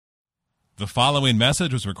The following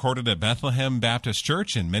message was recorded at Bethlehem Baptist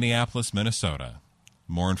Church in Minneapolis, Minnesota.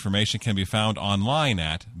 More information can be found online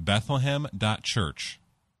at bethlehem.church.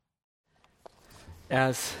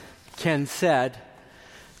 As Ken said,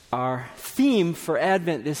 our theme for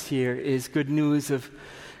Advent this year is good news of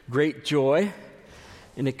great joy,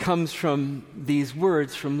 and it comes from these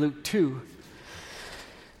words from Luke 2,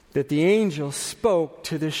 that the angel spoke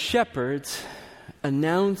to the shepherds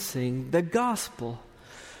announcing the gospel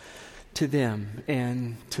to them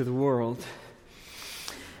and to the world.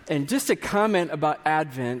 And just a comment about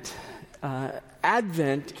Advent.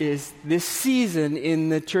 Advent is this season in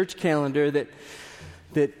the church calendar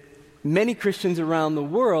that many Christians around the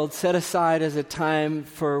world set aside as a time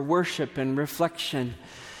for worship and reflection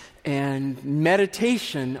and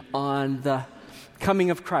meditation on the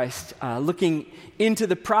coming of Christ, looking into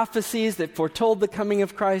the prophecies that foretold the coming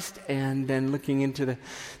of Christ, and then looking into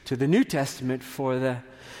the New Testament for the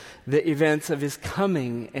events of his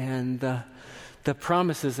coming and the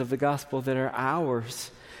promises of the gospel that are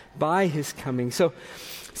ours by his coming. So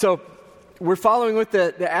we're following with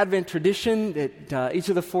the Advent tradition that each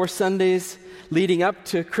of the 4 Sundays leading up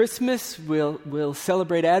to Christmas, we'll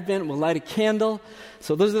celebrate Advent, we'll light a candle.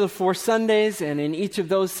 So those are the 4 Sundays, and in each of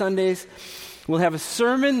those Sundays, we'll have a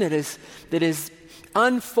sermon that is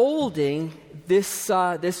unfolding this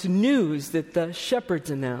news that the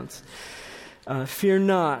shepherds announced. Fear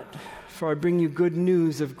not, for I bring you good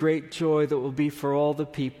news of great joy that will be for all the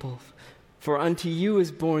people. For unto you is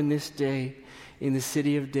born this day in the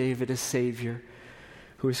city of David a Savior,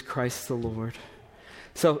 who is Christ the Lord.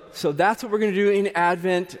 So that's what we're going to do in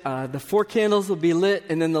Advent. The 4 candles will be lit,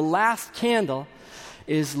 and then the last candle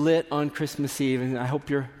is lit on Christmas Eve. And I hope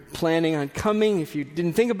you're planning on coming. If you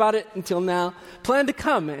didn't think about it until now, plan to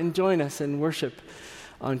come and join us and worship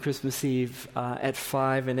on Christmas Eve at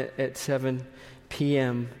 5 and at 7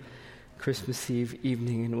 p.m. Christmas Eve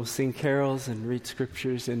evening. And we'll sing carols and read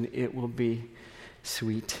scriptures, and it will be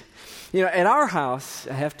sweet. You know, at our house,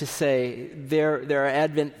 I have to say, there are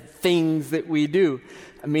Advent things that we do.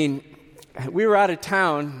 I mean, we were out of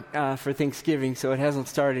town for Thanksgiving, so it hasn't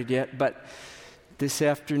started yet, but this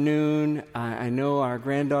afternoon, I know our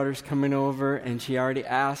granddaughter's coming over, and she already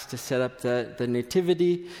asked to set up the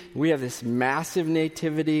nativity. We have this massive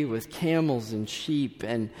nativity with camels and sheep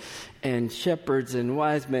and shepherds and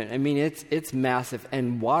wise men. I mean, it's massive,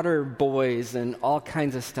 and water boys and all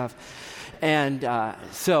kinds of stuff. And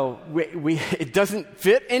so we it doesn't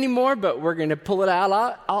fit anymore, but we're going to pull it all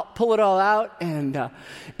out, and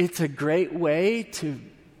it's a great way to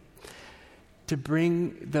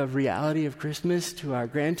bring the reality of Christmas to our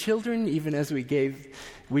grandchildren, even as we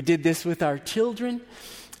did this with our children.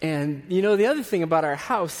 And, you know, the other thing about our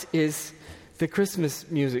house is the Christmas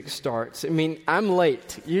music starts. I mean, I'm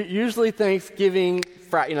late. Usually Thanksgiving,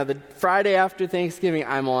 the Friday after Thanksgiving,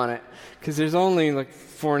 I'm on it, because there's only like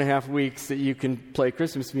 4.5 weeks that you can play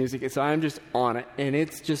Christmas music, and so I'm just on it, and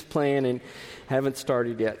it's just playing, and haven't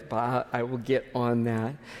started yet, but I will get on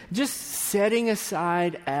that. Just setting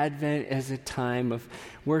aside Advent as a time of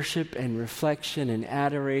worship and reflection and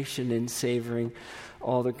adoration and savoring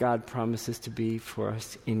all that God promises to be for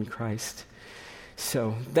us in Christ.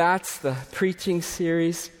 So that's the preaching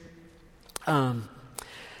series. I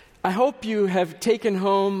hope you have taken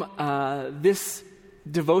home this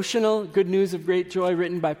devotional, Good News of Great Joy,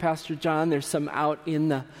 written by Pastor John. There's some out in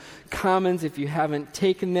the Commons if you haven't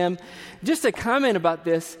taken them. Just a comment about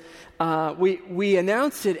this. We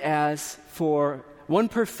announced it as for one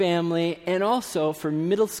per family and also for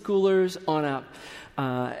middle schoolers on up.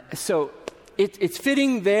 So it's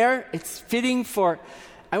fitting there. It's fitting for,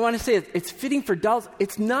 I want to say it's fitting for adults.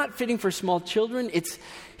 It's not fitting for small children.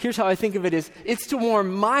 Here's how I think of it is, it's to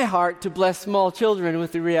warm my heart to bless small children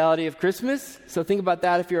with the reality of Christmas. So think about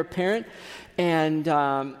that if you're a parent. And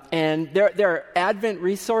there are Advent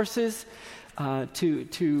resources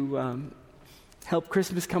to help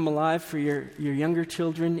Christmas come alive for your younger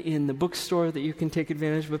children in the bookstore that you can take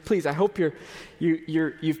advantage of. But please, I hope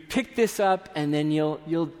you've picked this up, and then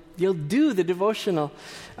you'll do the devotional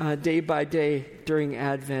day by day during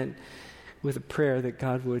Advent with a prayer that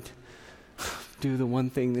God would do the one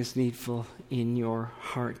thing that's needful in your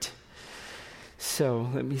heart. So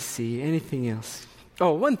let me see. Anything else?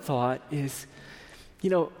 Oh, one thought is,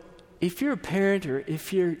 if you're a parent or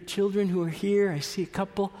if you're children who are here, I see a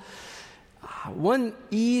couple. One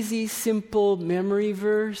easy, simple memory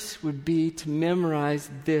verse would be to memorize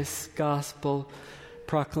this gospel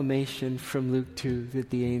proclamation from Luke 2 that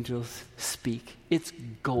the angels speak. It's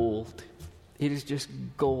gold. It is just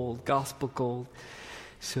gold, gospel gold.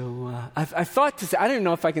 So I thought to say, I don't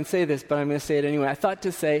know if I can say this, but I'm going to say it anyway. I thought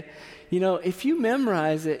to say, if you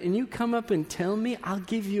memorize it and you come up and tell me, I'll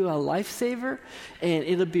give you a lifesaver, and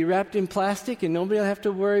it'll be wrapped in plastic, and nobody will have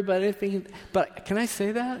to worry about anything. But can I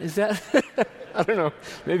say that? Is that? I don't know.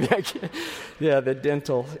 Maybe I can. Yeah, the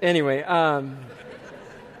dental. Anyway, I'll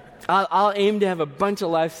aim to have a bunch of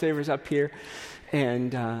lifesavers up here.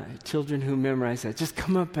 And children who memorize that, just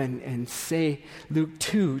come up and say Luke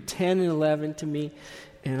 2, 10 and 11 to me,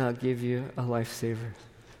 and I'll give you a lifesaver.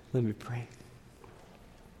 Let me pray.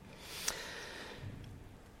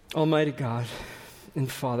 Almighty God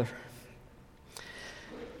and Father,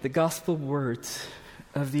 the gospel words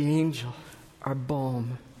of the angel are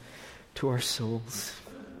balm to our souls.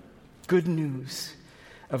 Good news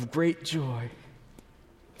of great joy.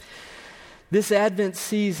 This Advent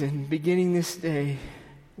season, beginning this day,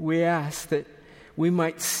 we ask that we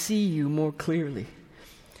might see you more clearly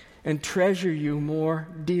and treasure you more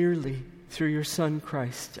dearly through your Son,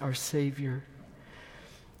 Christ, our Savior.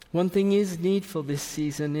 One thing is needful this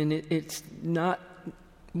season, and it's not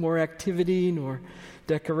more activity, nor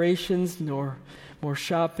decorations, nor more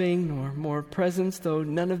shopping, nor more presents, though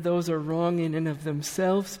none of those are wrong in and of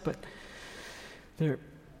themselves, but they're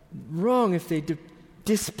wrong if they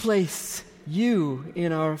displace you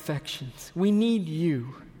in our affections. We need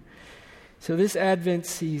you. So this Advent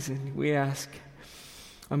season, we ask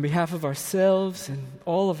on behalf of ourselves and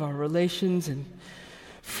all of our relations and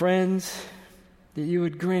friends that you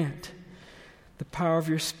would grant the power of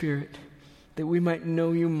your Spirit, that we might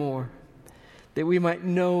know you more, that we might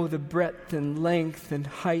know the breadth and length and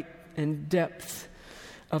height and depth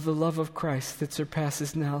of the love of Christ that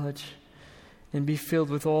surpasses knowledge, and be filled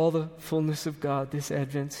with all the fullness of God this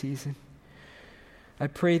Advent season. I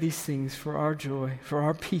pray these things for our joy, for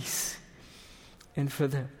our peace, and for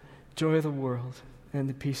the joy of the world and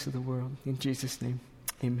the peace of the world. In Jesus' name,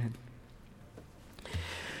 amen.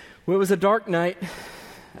 Well, it was a dark night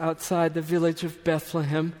outside the village of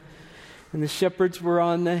Bethlehem, and the shepherds were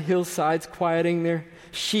on the hillsides quieting their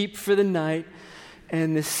sheep for the night,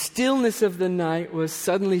 and the stillness of the night was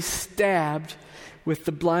suddenly stabbed with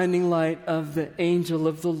the blinding light of the angel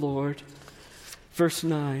of the Lord. Verse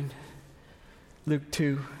 9. Luke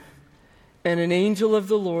 2, and an angel of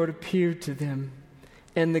the Lord appeared to them,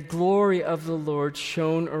 and the glory of the Lord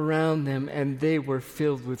shone around them, and they were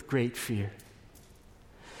filled with great fear.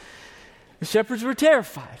 The shepherds were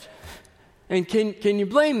terrified. And can you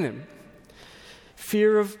blame them?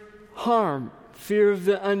 Fear of harm, fear of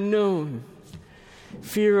the unknown,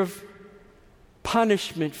 fear of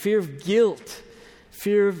punishment, fear of guilt,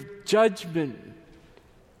 fear of judgment,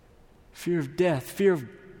 fear of death, fear of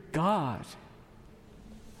God.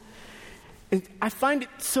 And I find it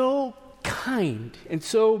so kind and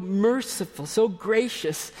so merciful, so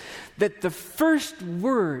gracious, that the first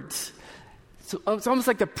words, so it's almost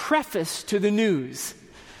like the preface to the news,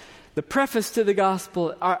 the preface to the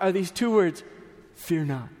gospel are these two words, fear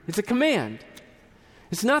not. It's a command.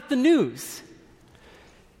 It's not the news.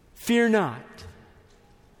 Fear not.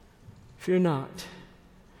 Fear not.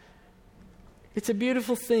 It's a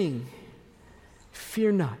beautiful thing.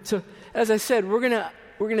 Fear not. So, as I said, we're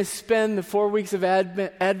going to spend the 4 weeks of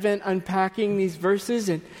Advent unpacking these verses,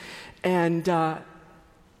 and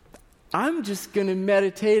I'm just going to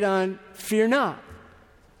meditate on fear not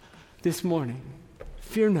this morning.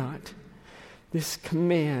 Fear not. This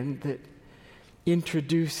command that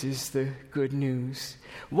introduces the good news.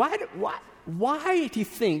 Why do you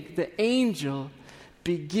think the angel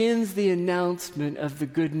begins the announcement of the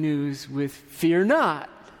good news with fear not?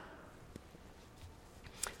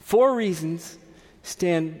 4 reasons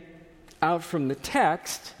stand out from the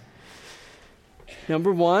text.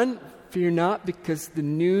 Number 1, fear not, because the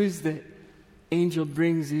news that angel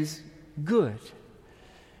brings is good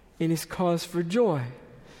and is cause for joy.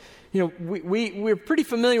 We're pretty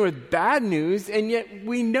familiar with bad news, and yet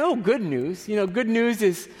we know good news. Good news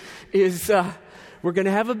is we're going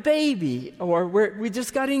to have a baby, or we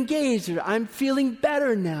just got engaged, or I'm feeling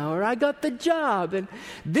better now, or I got the job. And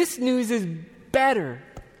this news is better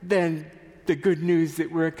than the good news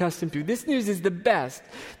that we're accustomed to. This news is the best.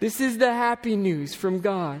 This is the happy news from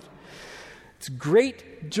God. It's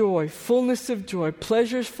great joy, fullness of joy,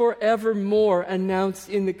 pleasures forevermore announced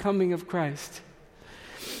in the coming of Christ.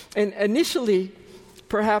 And initially,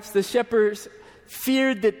 perhaps the shepherds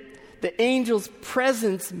feared that the angel's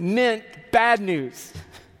presence meant bad news.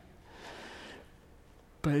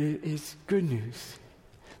 But it is good news.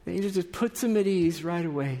 The angel just puts them at ease right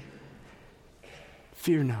away.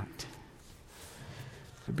 Fear not.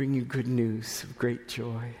 I bring you good news of great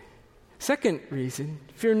joy. Second reason,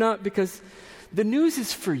 fear not, because the news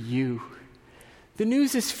is for you. The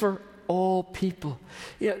news is for all people.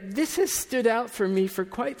 This has stood out for me for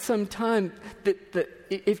quite some time.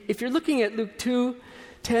 If you're looking at Luke 2,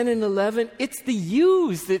 10 and 11, it's the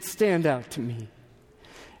yous that stand out to me.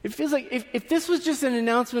 It feels like if this was just an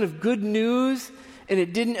announcement of good news and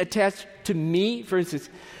it didn't attach to me, for instance,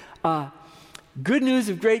 good news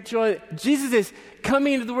of great joy, Jesus is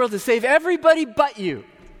coming into the world to save everybody but you.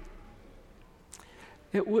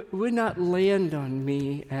 It would not land on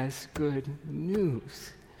me as good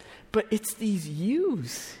news. But it's these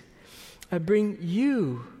yous. I bring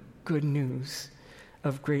you good news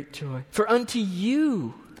of great joy. For unto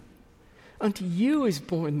you is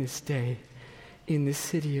born this day in the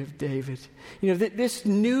city of David. This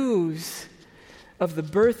news of the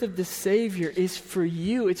birth of the Savior is for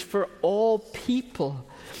you. It's for all people.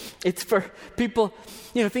 It's for people,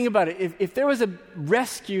 think about it. If there was a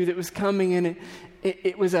rescue that was coming and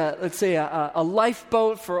it was let's say a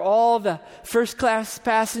lifeboat for all the first-class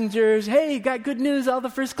passengers. Hey, got good news. All the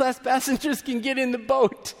first-class passengers can get in the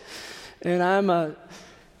boat. And I'm a,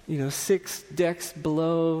 6 decks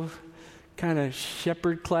below kind of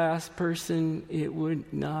shepherd class person. It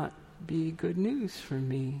would not be good news for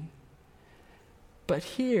me. But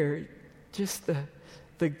here, just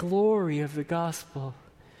the glory of the gospel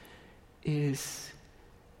is,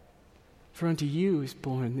 for unto you is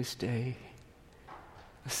born this day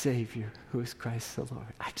a Savior who is Christ the Lord.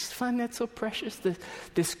 I just find that so precious,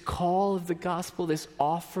 this call of the gospel, this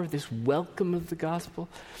offer, this welcome of the gospel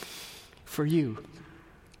for you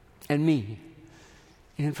and me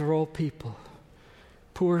and for all people.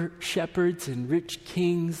 Poor shepherds and rich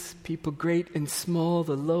kings, people great and small,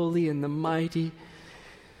 the lowly and the mighty,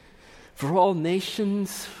 for all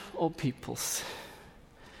nations, all peoples.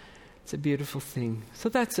 It's a beautiful thing. So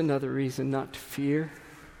that's another reason not to fear.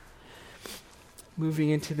 Moving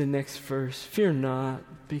into the next verse, fear not,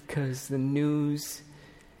 because the news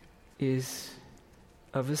is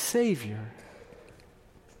of a Savior.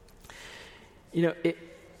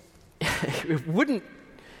 It wouldn't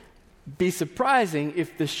be surprising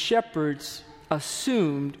if the shepherds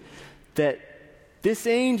assumed that this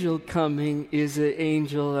angel coming is an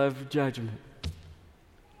angel of judgment.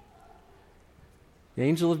 The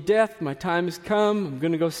angel of death, my time has come, I'm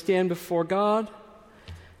going to go stand before God.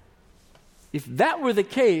 If that were the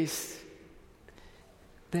case,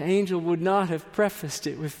 the angel would not have prefaced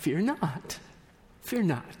it with fear not, fear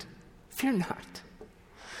not, fear not.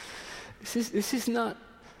 This is not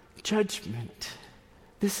judgment.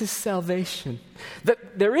 This is salvation.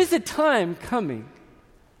 There is a time coming,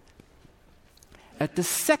 at the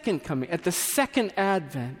second coming, at the second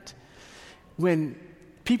advent, when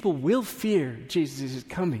people will fear Jesus is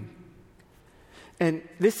coming. And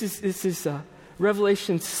this is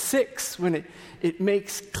Revelation 6, when it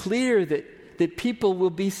makes clear that people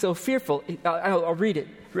will be so fearful. I'll read it.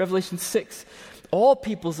 Revelation 6. All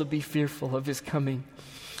peoples will be fearful of his coming.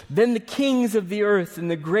 Then the kings of the earth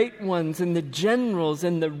and the great ones and the generals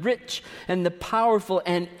and the rich and the powerful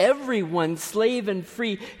and everyone, slave and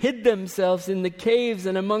free, hid themselves in the caves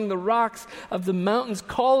and among the rocks of the mountains,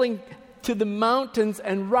 calling to the mountains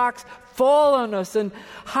and rocks, fall on us and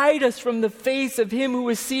hide us from the face of him who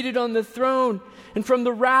is seated on the throne and from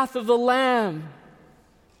the wrath of the Lamb.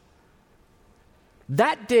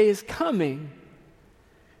 That day is coming,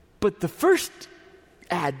 but the first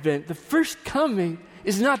advent, the first coming,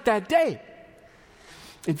 is not that day.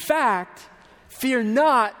 In fact, fear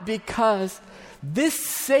not, because this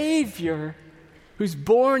Savior who's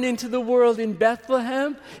born into the world in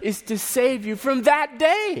Bethlehem is to save you from that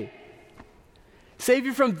day. Save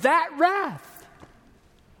you from that wrath.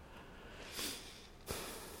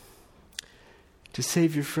 To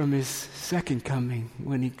save you from his second coming,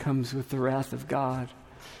 when he comes with the wrath of God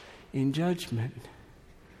in judgment.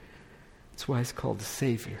 That's why he's called the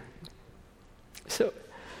Savior. So,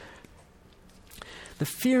 the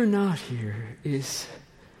fear not here is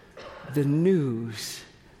the news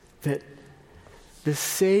that the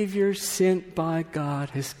Savior sent by God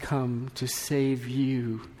has come to save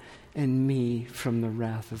you and me from the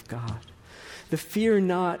wrath of God. The fear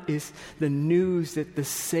not is the news that the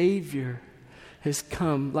Savior has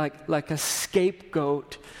come like a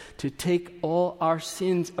scapegoat to take all our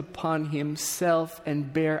sins upon himself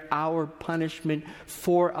and bear our punishment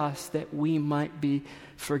for us, that we might be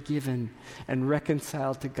forgiven and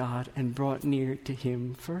reconciled to God and brought near to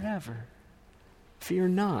him forever. Fear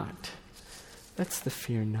not. That's the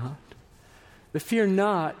fear not. The fear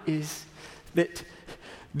not is that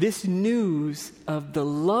this news of the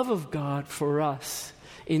love of God for us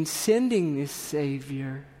in sending this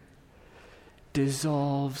Savior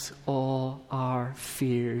dissolves all our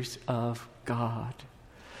fears of God.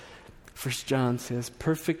 1 John says,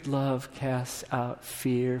 perfect love casts out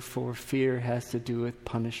fear, for fear has to do with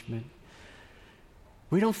punishment.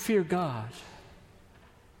 We don't fear God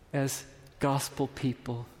as gospel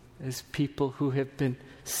people, as people who have been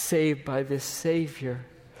saved by this Savior,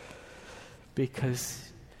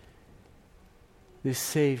 because this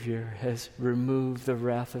Savior has removed the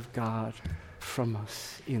wrath of God from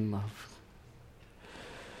us in love.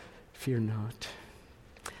 Fear not.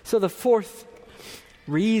 So the fourth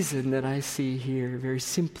reason that I see here, very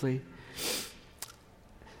simply,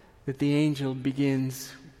 that the angel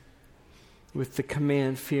begins with the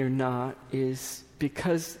command, fear not, is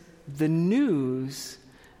because the news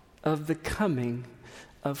of the coming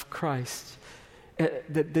of Christ.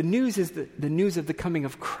 The news is the news of the coming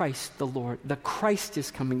of Christ the Lord. The Christ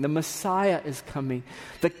is coming. The Messiah is coming.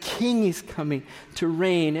 The King is coming to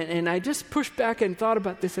reign. And I just pushed back and thought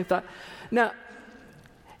about this. I thought, now,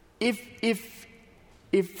 if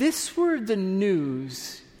this were the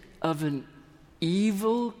news of an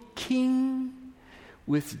evil king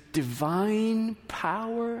with divine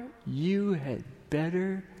power, you had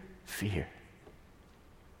better fear.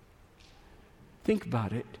 Think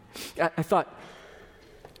about it. I thought,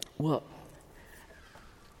 well,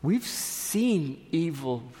 we've seen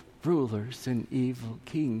evil rulers and evil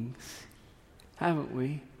kings, haven't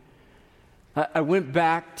we? I went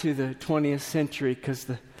back to the 20th century because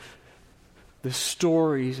the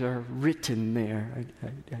stories are written there.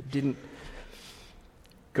 I didn't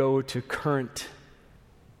go to current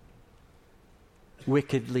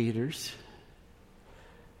wicked leaders.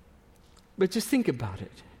 But just think about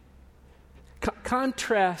it.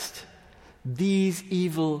 Contrast these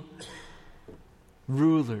evil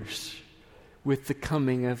rulers with the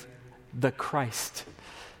coming of the Christ,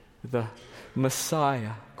 the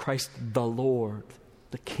Messiah, Christ the Lord,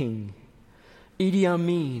 the King. Idi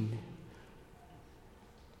Amin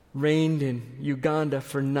reigned in Uganda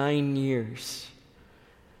for 9 years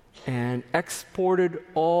and exported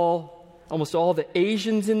almost all the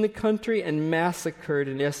Asians in the country and massacred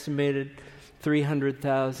an estimated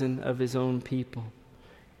 300,000 of his own people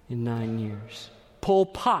in 9 years. Pol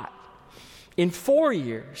Pot, in 4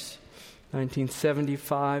 years,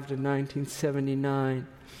 1975 to 1979,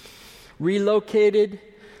 relocated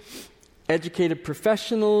educated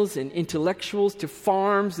professionals and intellectuals to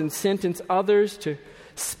farms and sentenced others to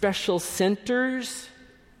special centers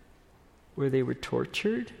where they were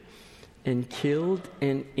tortured and killed.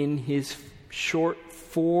 And in his short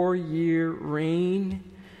 4-year reign,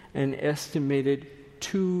 an estimated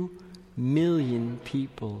 2 million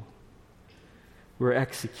people were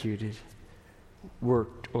executed,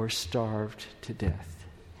 worked, or starved to death.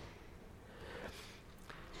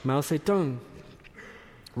 Mao Zedong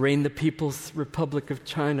reigned the People's Republic of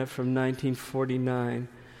China from 1949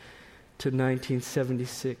 to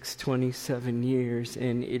 1976, 27 years,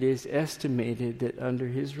 and it is estimated that under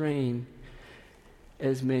his reign,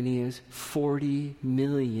 as many as 40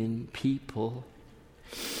 million people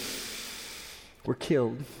were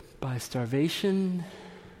killed by starvation,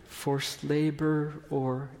 forced labor,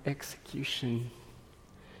 or execution.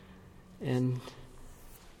 And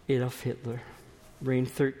Adolf Hitler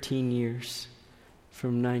reigned 13 years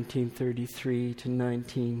from 1933 to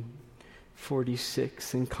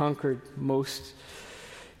 1946 and conquered most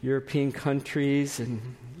European countries and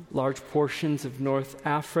large portions of North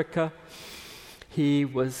Africa. He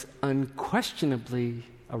was unquestionably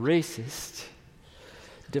a racist,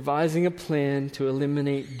 devising a plan to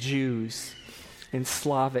eliminate Jews and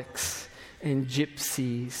Slavics and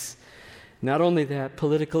Gypsies. Not only that,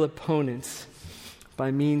 political opponents by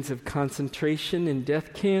means of concentration and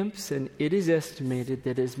death camps, and it is estimated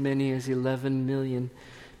that as many as 11 million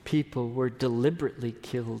people were deliberately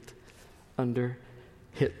killed under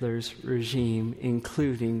Hitler's regime,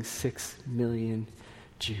 including 6 million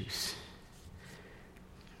Jews.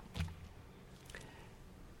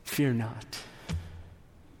 Fear not.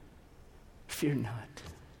 Fear not.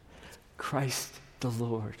 Christ the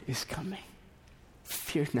Lord is coming.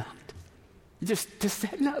 Fear not. Does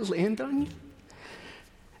that not land on you?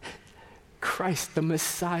 Christ, the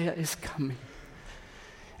Messiah, is coming.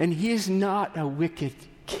 And he is not a wicked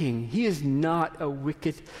king. He is not a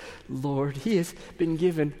wicked Lord. He has been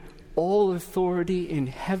given all authority in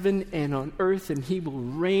heaven and on earth, and he will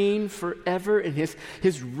reign forever, and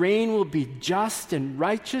his reign will be just and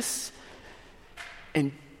righteous,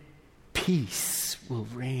 and peace will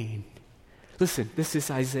reign. Listen, this is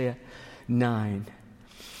Isaiah 9.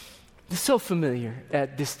 It's so familiar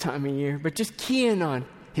at this time of year, but just key in on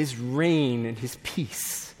his reign and his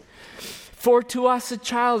peace. For to us a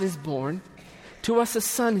child is born, to us a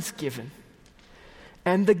son is given,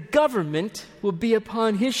 and the government will be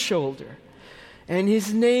upon his shoulder, and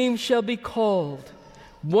his name shall be called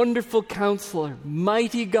Wonderful Counselor,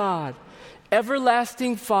 Mighty God,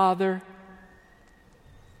 Everlasting Father,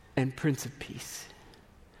 and Prince of Peace.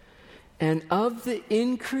 And of the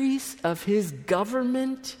increase of his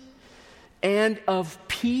government and of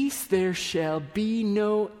peace there shall be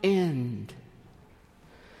no end.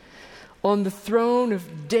 On the throne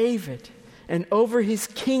of David and over his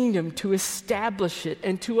kingdom, to establish it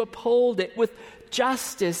and to uphold it with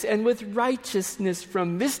justice and with righteousness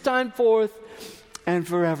from this time forth and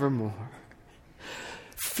forevermore.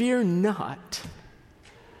 Fear not.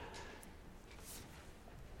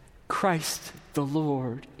 Christ the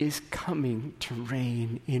Lord is coming to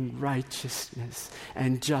reign in righteousness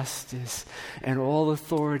and justice and all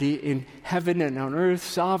authority in heaven and on earth,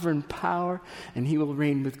 sovereign power, and he will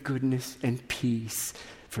reign with goodness and peace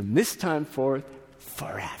from this time forth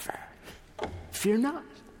forever. Fear not.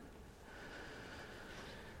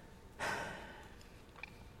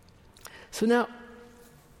 So now,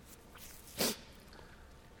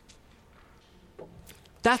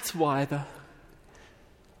 that's why the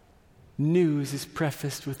news is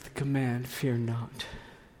prefaced with the command, fear not.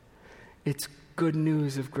 It's good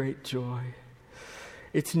news of great joy.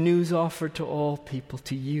 It's news offered to all people,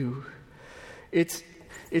 to you. It's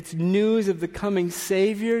news of the coming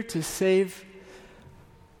Savior to save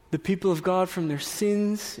the people of God from their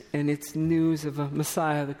sins, and it's news of a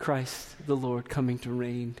Messiah, the Christ, the Lord, coming to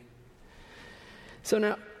reign. So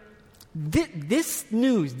now, this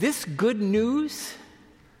news, this good news,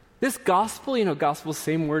 this gospel, gospel,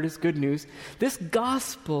 same word as good news. This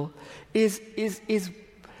gospel is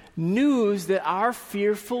news that our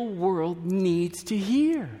fearful world needs to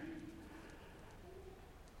hear.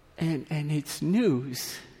 And it's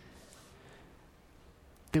news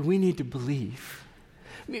that we need to believe.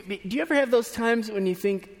 Do you ever have those times when you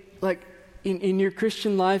think, like, in your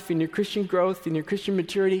Christian life, in your Christian growth, in your Christian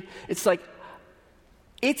maturity, it's like,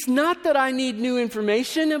 it's not that I need new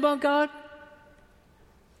information about God.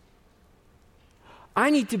 I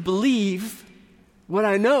need to believe what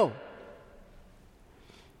I know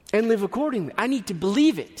and live accordingly. I need to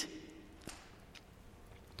believe it.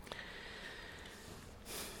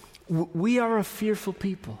 We are a fearful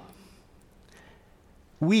people.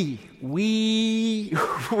 We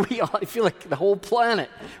all, I feel like the whole planet,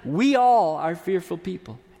 we all are fearful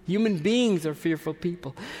people. Human beings are fearful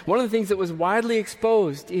people. One of the things that was widely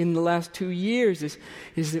exposed in the last 2 years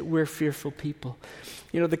is that we're fearful people.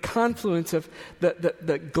 The confluence of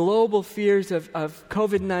the global fears of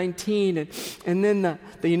COVID-19 and then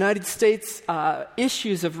the United States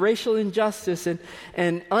issues of racial injustice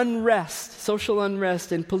and unrest, social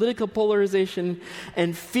unrest and political polarization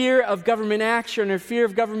and fear of government action or fear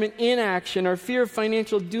of government inaction or fear of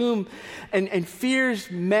financial doom and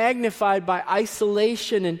fears magnified by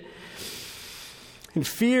isolation and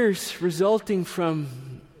fears resulting from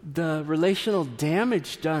the relational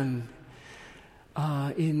damage done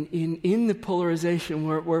in the polarization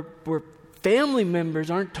where family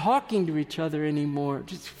members aren't talking to each other anymore.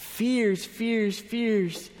 Just fears.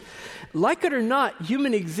 Like it or not,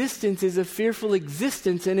 human existence is a fearful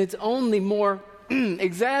existence, and it's only more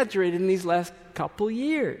exaggerated in these last couple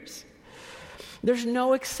years. There's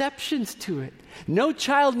no exceptions to it. No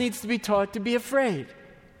child needs to be taught to be afraid.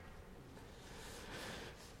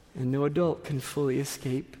 And no adult can fully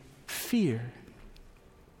escape fear.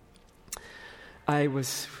 My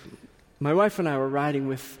wife and I were riding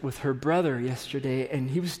with her brother yesterday, and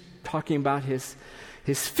he was talking about his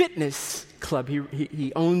fitness club.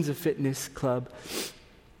 He owns a fitness club,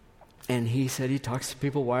 and he said he talks to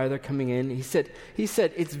people while they're coming in. He said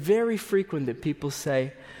it's very frequent that people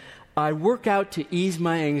say, "I work out to ease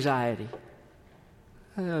my anxiety."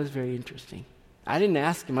 That was very interesting. I didn't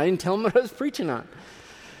ask him. I didn't tell him what I was preaching on,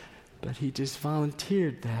 but he just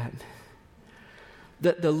volunteered that.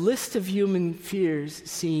 The list of human fears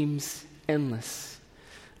seems endless.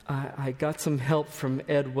 I got some help from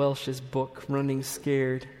Ed Welsh's book, Running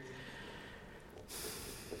Scared.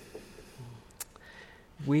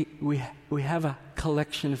 We have a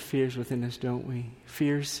collection of fears within us, don't we?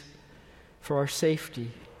 Fears for our safety.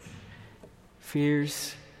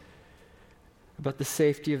 Fears about the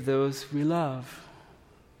safety of those we love.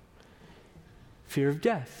 Fear of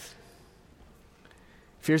death.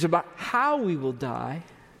 Fears about how we will die.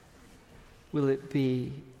 Will it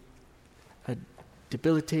be a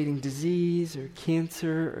debilitating disease or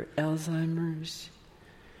cancer or Alzheimer's?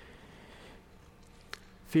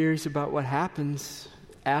 Fears about what happens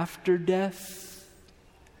after death,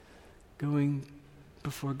 going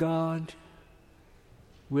before God.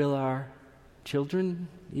 Will our children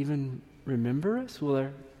even remember us? Will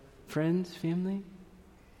our friends, family?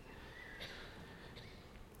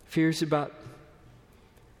 Fears about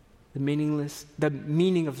the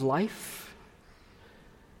meaning of life.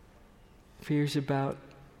 Fears about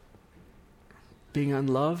being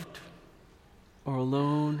unloved or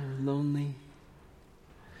alone or lonely.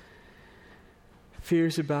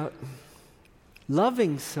 Fears about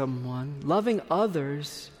loving someone, loving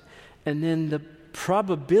others, and then the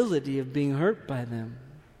probability of being hurt by them.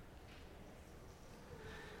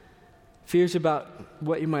 Fears about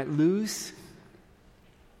what you might lose.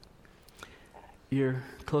 Your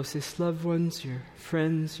closest loved ones, your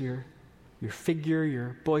friends, your figure,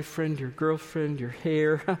 your boyfriend, your girlfriend, your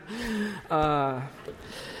hair,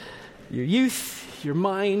 your youth, your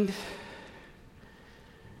mind.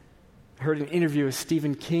 I heard an interview with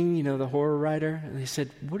Stephen King, the horror writer, and they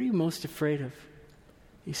said, "What are you most afraid of?"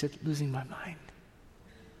 He said, "Losing my mind."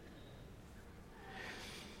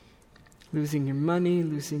 Losing your money,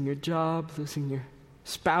 losing your job, losing your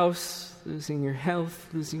spouse, losing your health,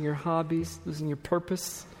 losing your hobbies, losing your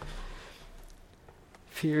purpose.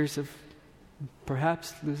 Fears of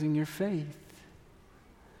perhaps losing your faith.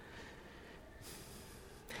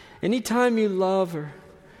 Anytime you love or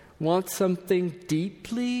want something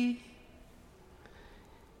deeply,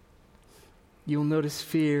 you'll notice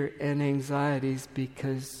fear and anxieties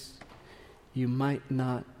because you might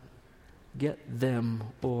not get them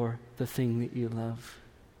or the thing that you love.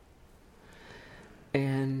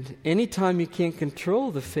 And anytime you can't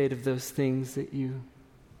control the fate of those things that you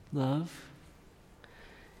love,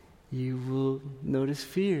 you will notice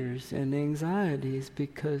fears and anxieties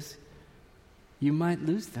because you might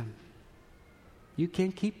lose them. You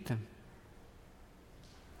can't keep them.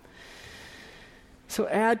 So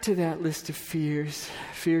add to that list of fears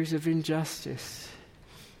of injustice,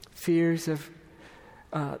 fears of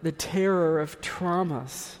the terror of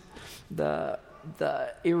traumas, the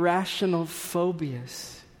irrational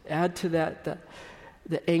phobias. Add to that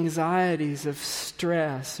the anxieties of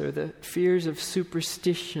stress or the fears of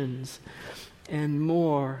superstitions and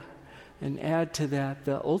more. And add to that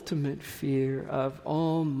the ultimate fear of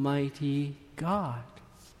Almighty God.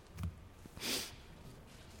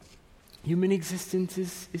 Human existence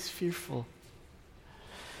is fearful.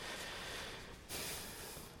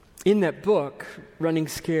 In that book, Running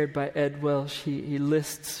Scared by Ed Welch, he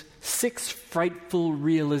lists 6 frightful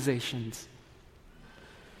realizations.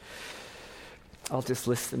 I'll just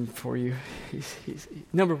list them for you.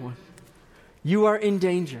 Number 1, you are in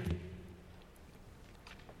danger.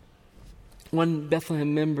 One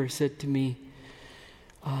Bethlehem member said to me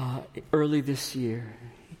early this year,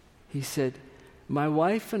 he said, "My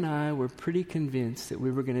wife and I were pretty convinced that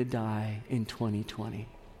we were going to die in 2020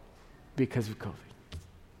 because of COVID.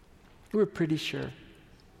 We were pretty sure.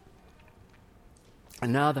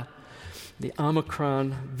 And now the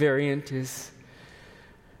Omicron variant is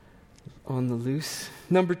on the loose."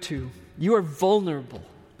 Number 2, you are vulnerable.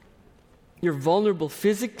 You're vulnerable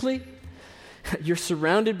physically. You're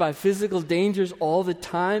surrounded by physical dangers all the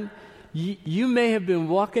time. You may have been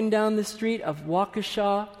walking down the street of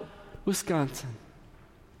Waukesha, Wisconsin.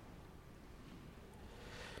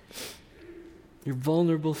 You're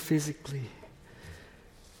vulnerable physically.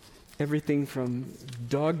 Everything from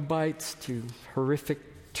dog bites to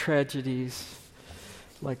horrific tragedies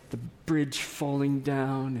like the bridge falling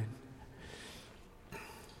down.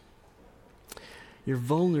 You're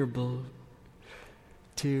vulnerable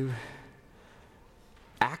to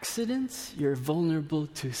accidents. You're vulnerable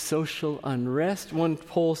to social unrest. One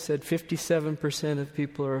poll said 57% of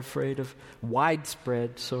people are afraid of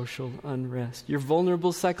widespread social unrest. You're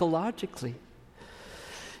vulnerable psychologically.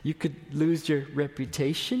 You could lose your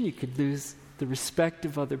reputation. You could lose the respect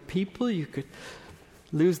of other people. You could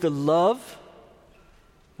lose the love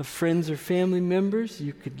of friends or family members.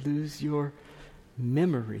 You could lose your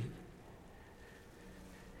memory.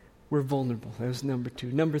 We're vulnerable. That was number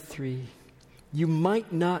 2. Number 3, you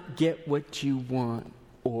might not get what you want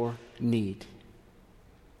or need.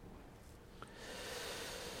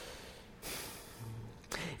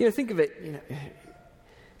 Think of it,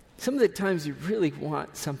 some of the times you really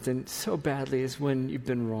want something so badly is when you've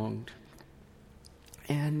been wronged.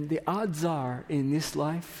 And the odds are, in this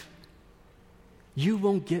life, you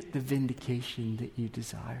won't get the vindication that you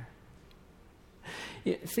desire.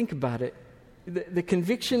 Think about it. The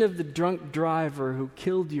conviction of the drunk driver who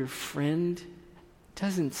killed your friend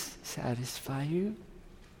doesn't satisfy you.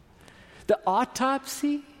 The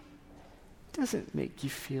autopsy doesn't make you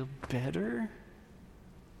feel better.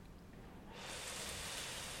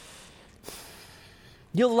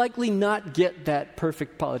 You'll likely not get that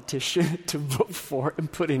perfect politician to vote for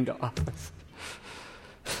and put into office.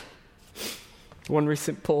 One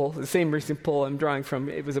recent poll, the same recent poll I'm drawing from,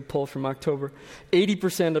 it was a poll from October.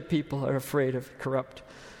 80% of people are afraid of corrupt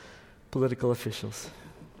political officials.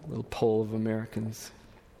 A little poll of Americans.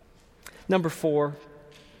 Number 4,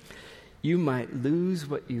 you might lose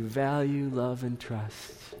what you value, love, and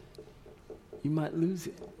trust. You might lose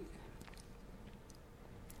it.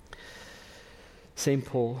 Same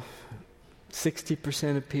poll.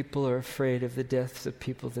 60% of people are afraid of the deaths of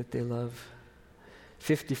people that they love.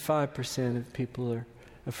 55% of people are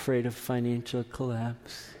afraid of financial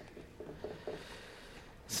collapse.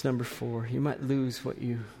 It's number 4. You might lose what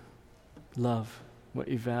you love, what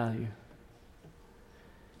you value.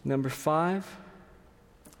 Number 5,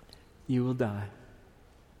 you will die.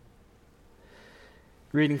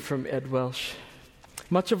 Reading from Ed Welsh.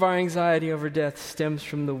 Much of our anxiety over death stems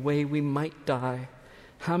from the way we might die.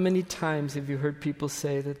 How many times have you heard people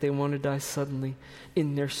say that they want to die suddenly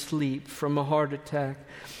in their sleep from a heart attack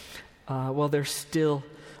while they're still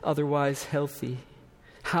otherwise healthy?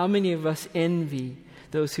 How many of us envy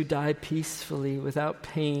those who die peacefully without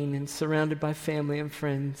pain and surrounded by family and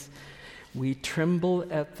friends? We tremble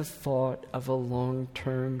at the thought of a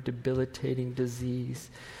long-term debilitating disease.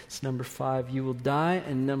 It's number 5, you will die.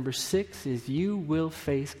 And number 6 is you will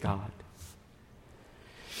face God.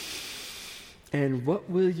 And what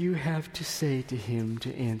will you have to say to him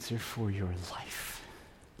to answer for your life?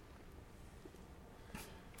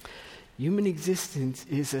 Human existence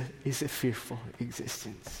is a fearful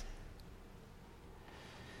existence.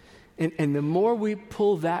 And the more we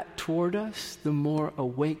pull that toward us, the more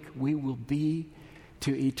awake we will be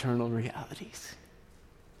to eternal realities.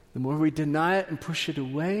 The more we deny it and push it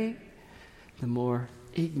away, the more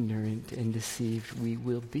ignorant and deceived we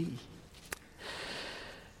will be.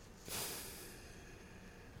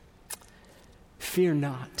 Fear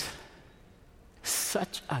not.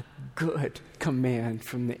 Such a good command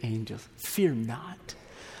from the angels. Fear not.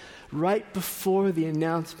 Right before the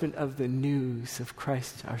announcement of the news of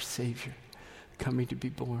Christ our Savior coming to be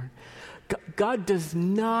born. God does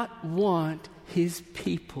not want his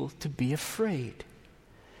people to be afraid.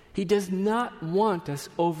 He does not want us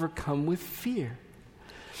overcome with fear.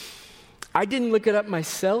 I didn't look it up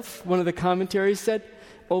myself. One of the commentaries said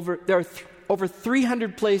there are over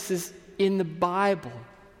 300 places in the Bible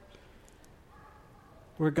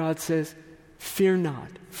where God says, fear not,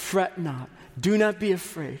 fret not, do not be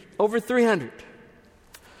afraid. Over 300.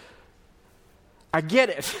 I get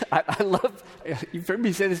it. I love, you've heard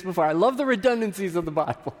me say this before, I love the redundancies of the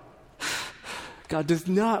Bible. God does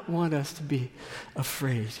not want us to be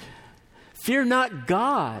afraid. Fear not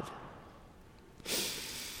God.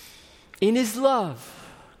 In his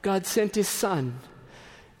love, God sent his Son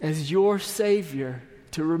as your Savior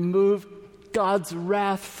to remove God's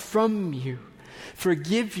wrath from you,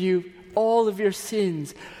 forgive you all of your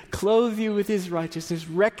sins, clothe you with his righteousness,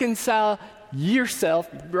 reconcile you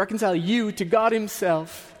to God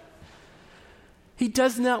himself. He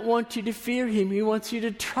does not want you to fear him. He wants you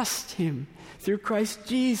to trust him through Christ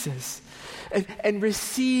Jesus and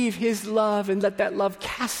receive his love and let that love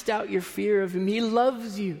cast out your fear of him. He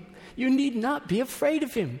loves you. You need not be afraid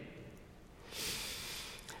of him.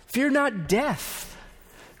 Fear not death.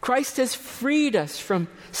 Christ has freed us from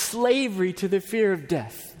slavery to the fear of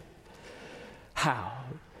death. How?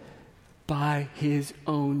 By his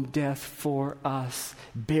own death for us,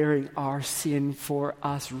 bearing our sin for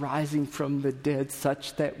us, rising from the dead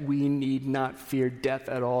such that we need not fear death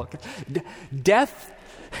at all. Death,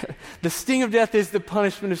 the sting of death is the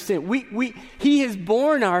punishment of sin. He has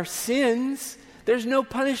borne our sins. There's no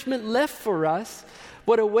punishment left for us.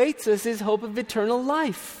 What awaits us is hope of eternal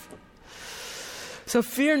life. So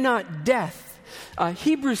fear not death.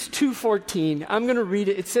 Hebrews 2:14, I'm going to read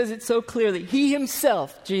it. It says it so clearly. He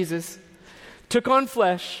himself, Jesus, took on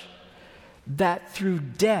flesh that through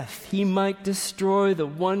death he might destroy the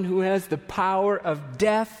one who has the power of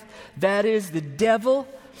death, that is the devil,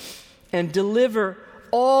 and deliver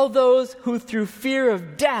all those who through fear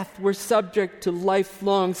of death were subject to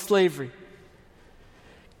lifelong slavery.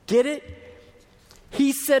 Get it?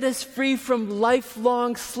 He set us free from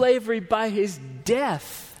lifelong slavery by his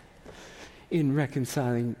death in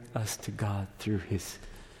reconciling us to God through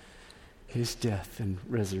his death and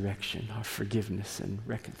resurrection, our forgiveness and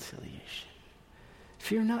reconciliation.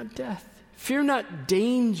 Fear not death. Fear not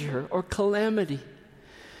danger or calamity.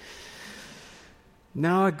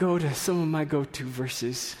 Now I go to some of my go-to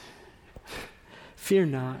verses. Fear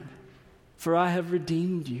not, for I have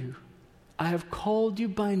redeemed you. I have called you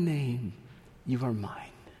by name. You are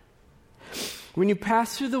mine. When you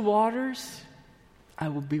pass through the waters, I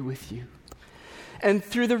will be with you. And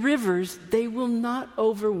through the rivers, they will not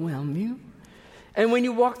overwhelm you. And when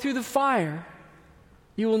you walk through the fire,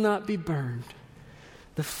 You will not be burned.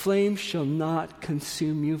 The flame shall not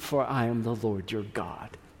consume you, for I am the Lord your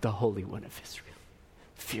God, the Holy One of Israel.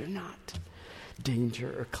 Fear not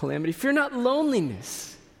danger or calamity. Fear not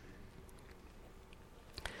loneliness.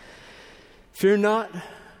 Fear not,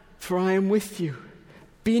 for I am with you.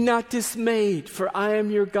 Be not dismayed, for I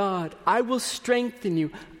am your God. I will strengthen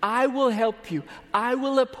you. I will help you. I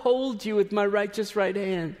will uphold you with my righteous right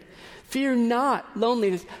hand. Fear not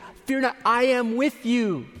loneliness. Fear not, I am with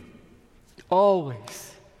you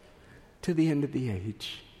always to the end of the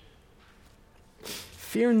age.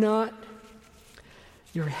 Fear not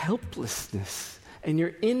your helplessness and your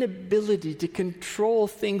inability to control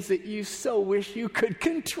things that you so wish you could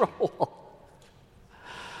control.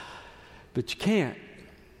 But you can't,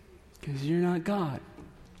 because you're not God.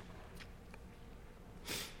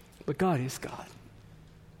 But God is God.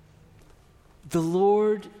 The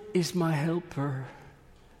Lord is my helper.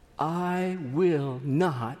 I will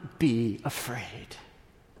not be afraid.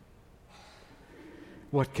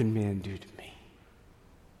 What can man do to me?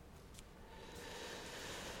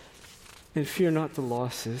 And fear not the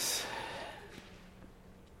losses.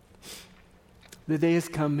 The day is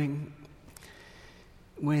coming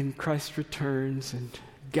when Christ returns and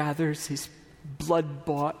gathers his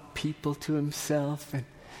blood-bought people to himself,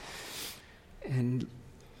 and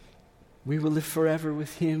we will live forever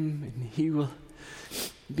with him, and he will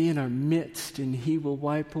be in our midst, and he will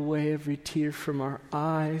wipe away every tear from our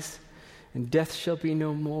eyes, and death shall be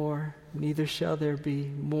no more, neither shall there be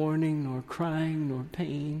mourning, nor crying, nor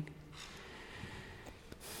pain.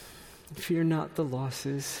 Fear not the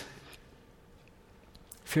losses.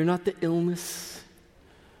 Fear not the illness.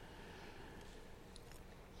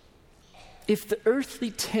 If the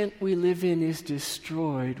earthly tent we live in is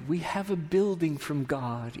destroyed, we have a building from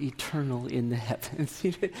God, eternal in the heavens.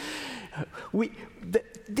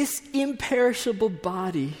 This imperishable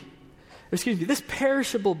body, this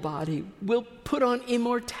perishable body will put on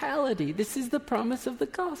immortality. This is the promise of the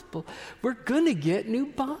gospel. We're going to get new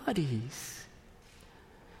bodies.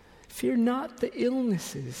 Fear not the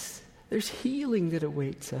illnesses. There's healing that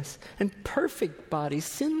awaits us, and perfect bodies,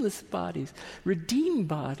 sinless bodies, redeemed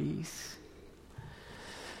bodies.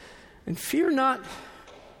 And fear not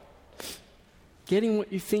getting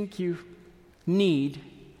what you think you need,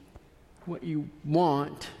 what you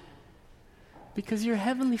want, because your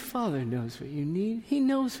Heavenly Father knows what you need. He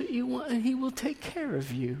knows what you want, and He will take care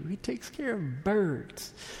of you. He takes care of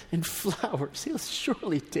birds and flowers. He'll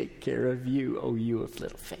surely take care of you, O you of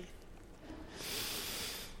little faith.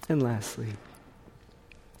 And lastly,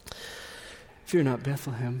 fear not,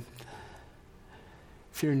 Bethlehem.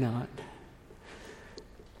 Fear not.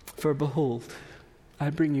 For behold,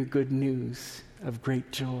 I bring you good news of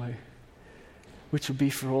great joy, which will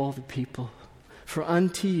be for all the people. For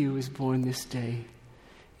unto you is born this day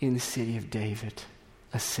in the city of David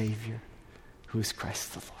a Savior, who is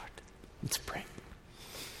Christ the Lord. Let's pray.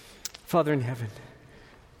 Father in heaven,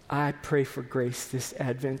 I pray for grace this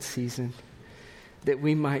Advent season, that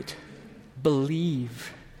we might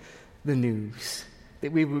believe the news,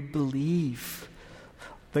 that we would believe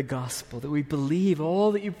the gospel, that we believe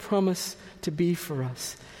all that you promise to be for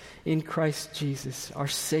us in Christ Jesus, our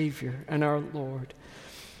Savior and our Lord,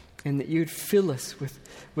 and that you'd fill us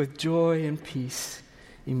with joy and peace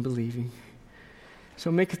in believing. So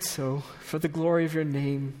make it so, for the glory of your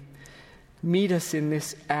name. Meet us in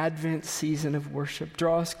this Advent season of worship.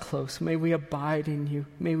 Draw us close. May we abide in you.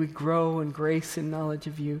 May we grow in grace and knowledge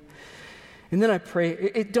of you. And then I pray,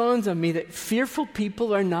 it dawns on me that fearful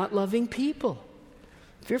people are not loving people.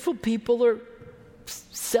 Fearful people are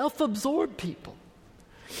self-absorbed people.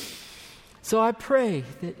 So I pray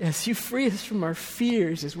that as you free us from our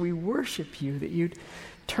fears, as we worship you, that you'd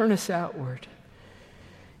turn us outward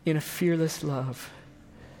in a fearless love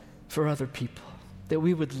for other people, that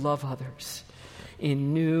we would love others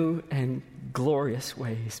in new and glorious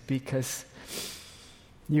ways, because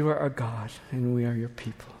you are our God and we are your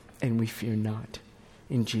people, and we fear not.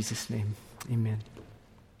 In Jesus' name, amen.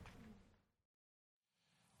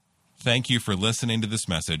 Thank you for listening to this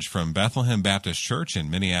message from Bethlehem Baptist Church in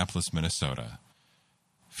Minneapolis, Minnesota.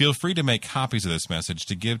 Feel free to make copies of this message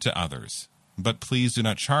to give to others, but please do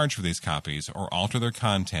not charge for these copies or alter their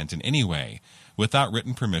content in any way without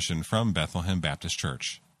written permission from Bethlehem Baptist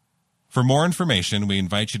Church. For more information, we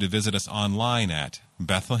invite you to visit us online at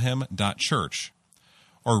bethlehem.church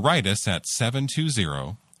or write us at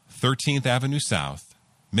 720 13th Avenue South,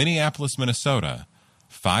 Minneapolis, Minnesota,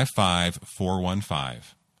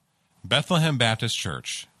 55415. Bethlehem Baptist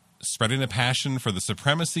Church, spreading a passion for the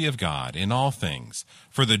supremacy of God in all things,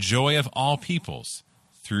 for the joy of all peoples,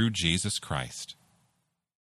 through Jesus Christ.